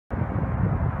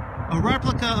A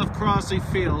replica of Crosley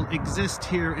Field exists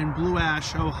here in Blue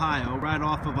Ash, Ohio, right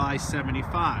off of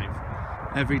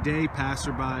I-75. Every day,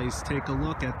 passerbys take a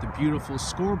look at the beautiful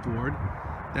scoreboard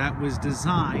that was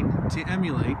designed to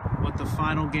emulate what the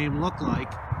final game looked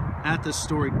like at the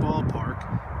storied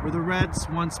ballpark, where the Reds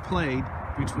once played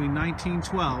between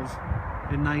 1912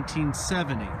 and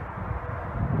 1970.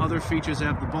 Other features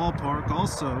at the ballpark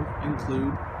also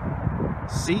include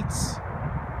seats,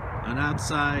 an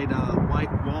outside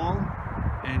white wall,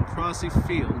 and Crosley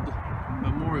Field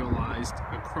memorialized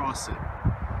across it.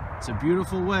 It's a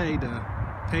beautiful way to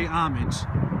pay homage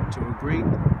to a great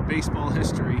baseball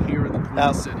history here in the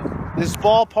Queen City. This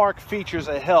ballpark features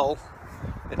a hill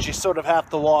that you sort of have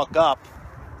to walk up,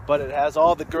 but it has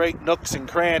all the great nooks and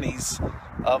crannies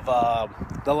of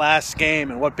the last game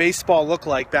and what baseball looked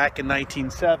like back in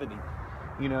 1970.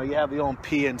 You know, you have the old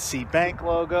PNC Bank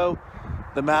logo.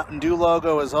 The Mountain Dew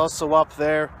logo is also up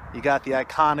there. You got the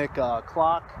iconic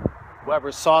clock,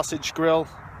 Weber's Sausage Grill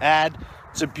ad.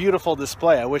 It's a beautiful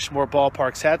display. I wish more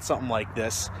ballparks had something like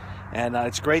this. And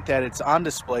it's great that it's on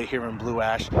display here in Blue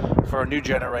Ash for a new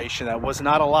generation that was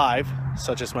not alive,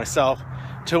 such as myself,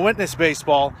 to witness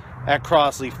baseball at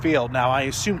Crosley Field. Now, I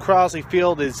assume Crosley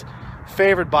Field is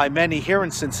favored by many here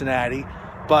in Cincinnati,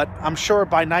 but I'm sure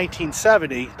by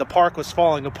 1970, the park was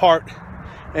falling apart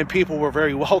and people were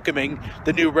very welcoming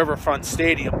the new Riverfront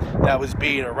Stadium that was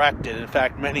being erected. In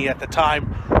fact, many at the time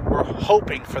were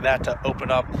hoping for that to open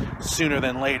up sooner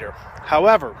than later.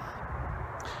 However,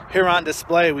 here on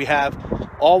display we have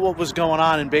all what was going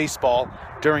on in baseball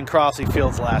during Crosley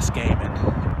Field's last game.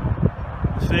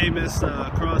 The famous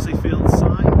Crosley Field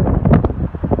sign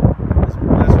is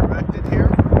resurrected here.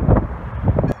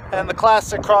 And the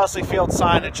classic Crosley Field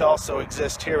signage also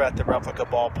exists here at the replica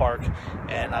ballpark,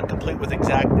 and complete with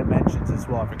exact dimensions as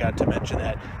well. I forgot to mention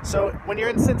that. So when you're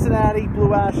in Cincinnati,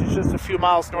 Blue Ash is just a few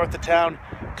miles north of town.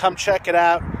 Come check it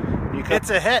out. It's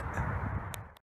a hit.